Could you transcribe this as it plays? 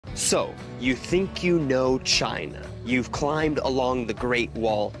So, you think you know China. You've climbed along the Great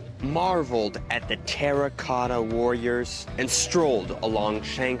Wall, marveled at the terracotta warriors, and strolled along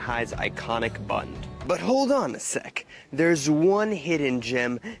Shanghai's iconic Bund. But hold on a sec. There's one hidden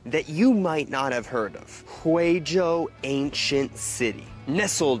gem that you might not have heard of. Huizhou Ancient City.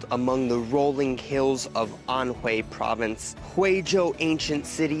 Nestled among the rolling hills of Anhui Province, Huizhou Ancient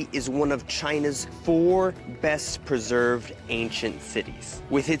City is one of China's 4 best preserved ancient cities,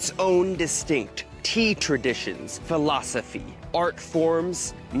 with its own distinct tea traditions, philosophy, art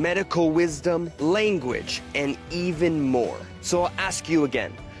forms, medical wisdom, language, and even more. So I'll ask you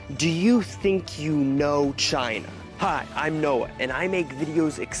again, do you think you know China? Hi, I'm Noah, and I make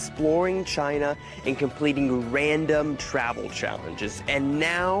videos exploring China and completing random travel challenges. And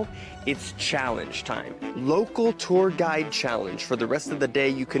now, it's challenge time. Local tour guide challenge. For the rest of the day,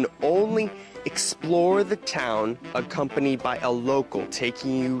 you can only explore the town accompanied by a local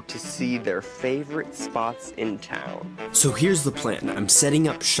taking you to see their favorite spots in town. So here's the plan. I'm setting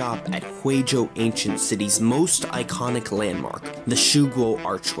up shop at Huizhou Ancient City's most iconic landmark, the Huizhou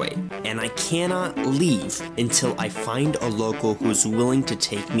Archway, and I cannot leave until I find a local who's willing to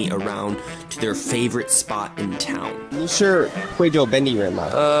take me around to their favorite spot in town. 你是惠州本地人吗？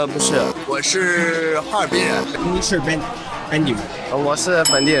不是，我是哈尔滨人。你是本地人？我是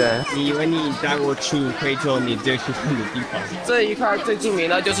本地人。你以为你带我去惠州你最喜欢的地方？这一块最著名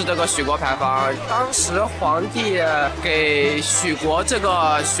的就是这个许国牌坊。当时皇帝给许国这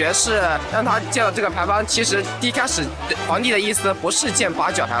个学士让他建了这个牌坊，其实一开始皇帝的意思不是建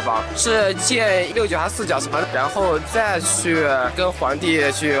8角牌坊，是建6角还是4角什么，然后再去跟皇帝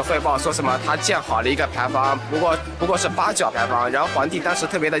去汇报说什么他建好了一个牌坊，不过是8角牌坊。然后皇帝当时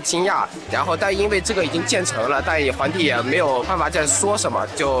特别的惊讶，然后但因为这个已经建成了，但皇帝也没有办法再说什么，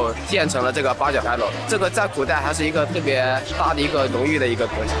就建成了这个8角牌楼。这个在古代还是一个特别大的一个荣誉的一个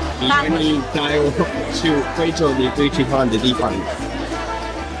东西。你带我去惠州你最喜欢的地方？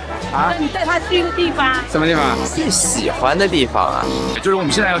啊？你带他去一个地方？什么地方？最喜欢的地方啊？就是我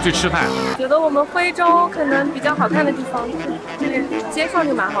们现在要去吃饭。觉得我们徽州可能比较好看的地方，对，街上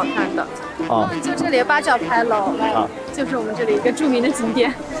就蛮好看的。哦，就这里8角牌楼，就是我们这里一个著名的景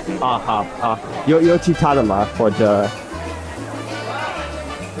点。好，有其他的吗？或者？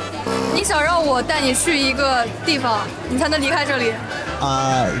你想让我带你去一个地方，你才能离开这里？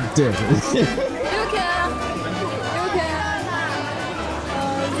对。You can.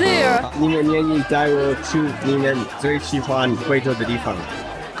 There. 你们愿意带我去你们最喜欢惠州的地方？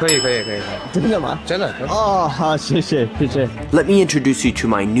可以。真的吗？真的。哦，好，谢谢。Let me introduce you to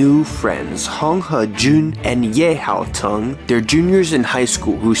my new friends, Honghe Jun and Ye Hao Teng. They're juniors in high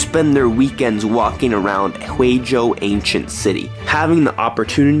school who spend their weekends walking around Huizhou Ancient City. Having the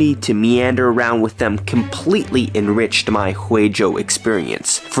opportunity to meander around with them completely enriched my Huizhou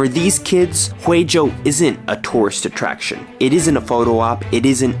experience. For these kids, Huizhou isn't a tourist attraction. It isn't a photo op. It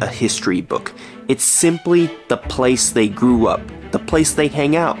isn't a history book. It's simply the place they grew up, the place they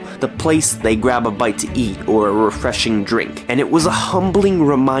hang out, the place they grab a bite to eat or a refreshing drink. And it was a humbling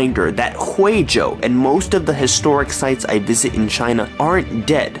reminder that Huizhou and most of the historic sites I visit in China aren't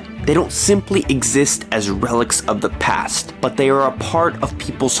dead. They don't simply exist as relics of the past, but they are a part of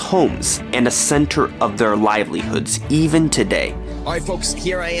people's homes and a center of their livelihoods, even today. Alright folks,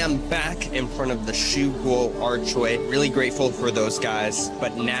 here I am back in front of the Huizhou Archway. Really grateful for those guys,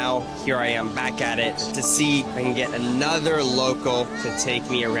 but now here I am back at it to see if I can get another local to take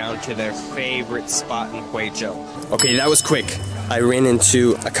me around to their favorite spot in Huizhou. Okay, that was quick. I ran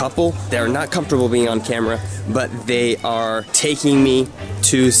into a couple. They're not comfortable being on camera, but they are taking me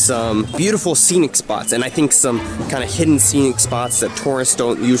to some beautiful scenic spots, and I think some kind of hidden scenic spots that tourists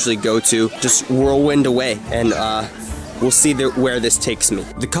don't usually go to. Just whirlwind away, and we'll see where this takes me.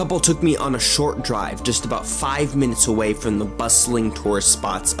 The couple took me on a short drive, just about 5 minutes away from the bustling tourist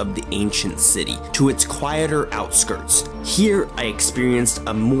spots of the ancient city, to its quieter outskirts. Here, I experienced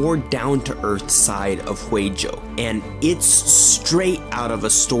a more down-to-earth side of Huizhou, and it's straight out of a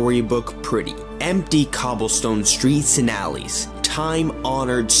storybook pretty. Empty cobblestone streets and alleys,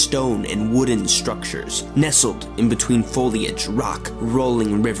 time-honored stone and wooden structures, nestled in between foliage, rock,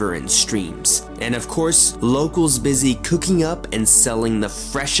 rolling river and streams. And of course, locals busy cooking up and selling the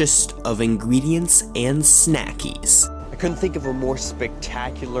freshest of ingredients and snackies. I couldn't think of a more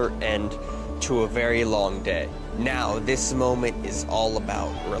spectacular end to a very long day. Now, this moment is all about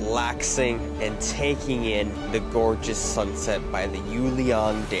relaxing and taking in the gorgeous sunset by the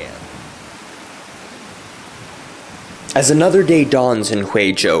Yuliang Dam. As another day dawns in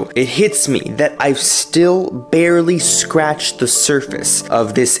Huizhou, it hits me that I've still barely scratched the surface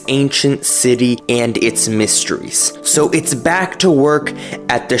of this ancient city and its mysteries. So it's back to work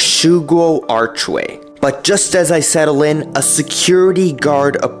at the Huizhou Archway. But just as I settle in, a security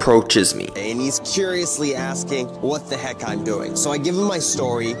guard approaches me. And he's curiously asking what the heck I'm doing. So I give him my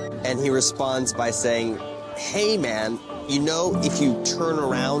story, and he responds by saying, "Hey man, you know, if you turn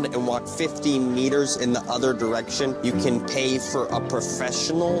around and walk 15 meters in the other direction, you can pay for a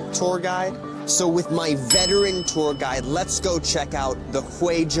professional tour guide." So with my veteran tour guide, let's go check out the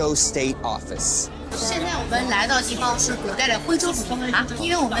Huizhou State Office. 现在我们来到的地方是古代的徽州府啊，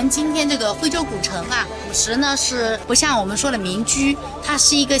因为我们今天这个徽州古城啊，古时呢是不像我们说的民居，它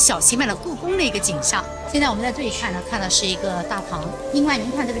是一个小型版的故宫的一个景象。现在我们在这里看呢，看的是一个大堂。另外，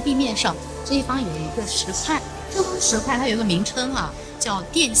您看这个地面上这一方有一个石块，这块石块它有一个名称啊，叫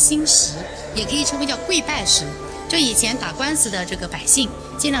奠心石，也可以称为叫跪拜石。就以前打官司的这个百姓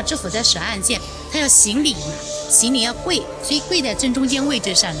见到知府在审案件，他要行礼嘛，行礼要跪，所以跪在正中间位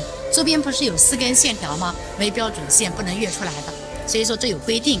置上的。周边不是有4根线条吗？为标准线，不能越出来的。所以说这有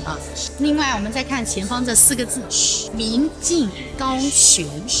规定啊。另外，我们再看前方这4个字“明镜高悬”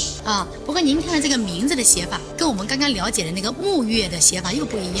啊。不过您看这个名字的写法，跟我们刚刚了解的那个木月的写法又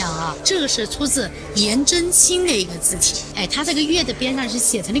不一样啊。这个是出自颜真卿的一个字体，哎，它这个月的边上是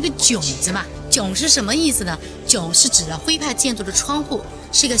写成那个囧字嘛。囧是什么意思呢？囧是指的徽派建筑的窗户，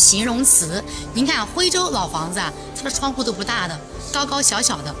是一个形容词。您看徽州老房子啊，它的窗户都不大的，高高小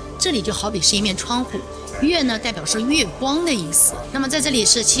小的，这里就好比是一面窗户。月呢，代表是月光的意思。那么在这里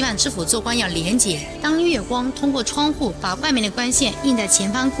是期盼知府做官要廉洁，当月光通过窗户把外面的官线映在前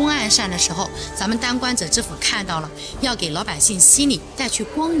方公案上的时候，咱们当官者知府看到了，要给老百姓心里带去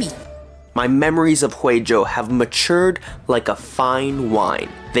光明。My memories of Huizhou have matured like a fine wine.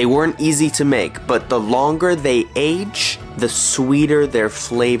 They weren't easy to make, but the longer they age, the sweeter their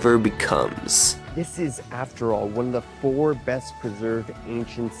flavor becomes. This is, after all, one of the 4 best preserved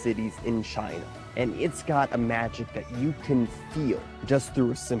ancient cities in China. And it's got a magic that you can feel just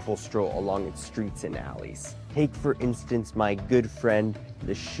through a simple stroll along its streets and alleys. Take, for instance, my good friend,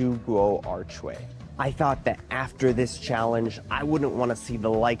 the Huizhou Archway. I thought that after this challenge, I wouldn't want to see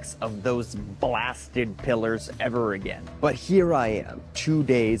the likes of those blasted pillars ever again. But here I am, 2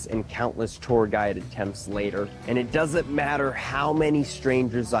 days and countless tour guide attempts later, and it doesn't matter how many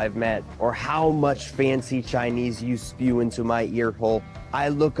strangers I've met or how much fancy Chinese you spew into my ear hole, I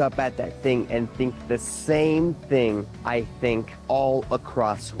look up at that thing and think the same thing I think all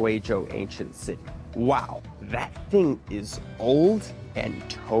across Huizhou Ancient City. Wow, that thing is old and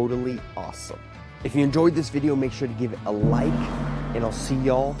totally awesome. If you enjoyed this video, make sure to give it a like, and I'll see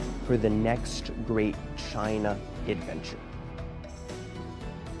y'all for the next great China adventure.